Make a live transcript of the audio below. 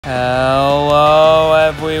Hello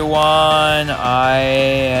everyone, I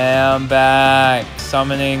am back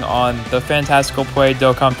summoning on the Fantastical Parade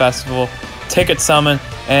Dokkan Festival ticket summon,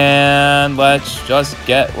 and let's just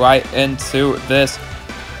get right into this.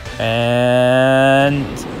 And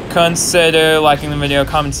consider liking the video,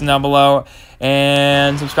 commenting down below,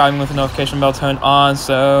 and subscribing with the notification bell turned on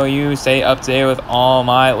so you stay up to date with all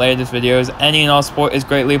my latest videos. Any and all support is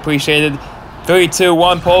greatly appreciated. 3, 2,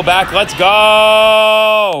 1, pull back, let's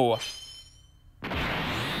go!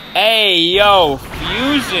 Hey, yo,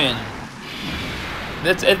 Fusion!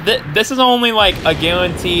 This is only like a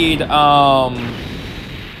guaranteed,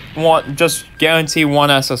 just guarantee 1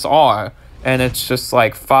 SSR. And it's just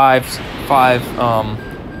like five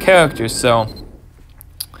characters, so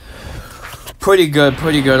pretty good.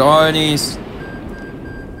 Already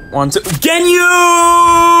 1, 2, Genyu!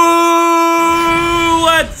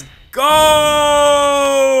 Let's go!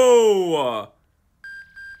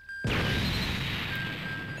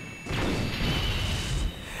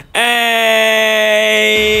 Hey,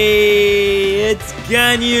 it's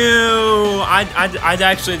Genyu! I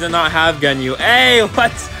actually did not have Genyu. Hey,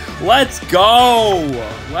 let's go!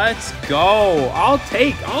 Let's go! I'll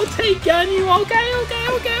take Genyu.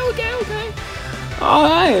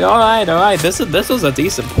 Okay. Alright. This is a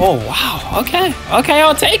decent pull. Wow. Okay,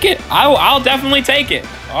 I'll take it. I'll definitely take it.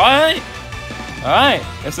 Alright.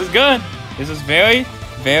 This is good. This is very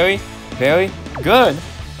good.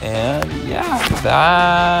 And yeah,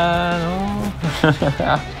 that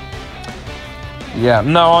yeah,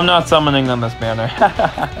 no, I'm not summoning on this banner.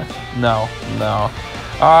 No.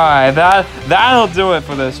 Alright, that'll do it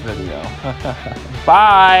for this video.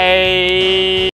 Bye!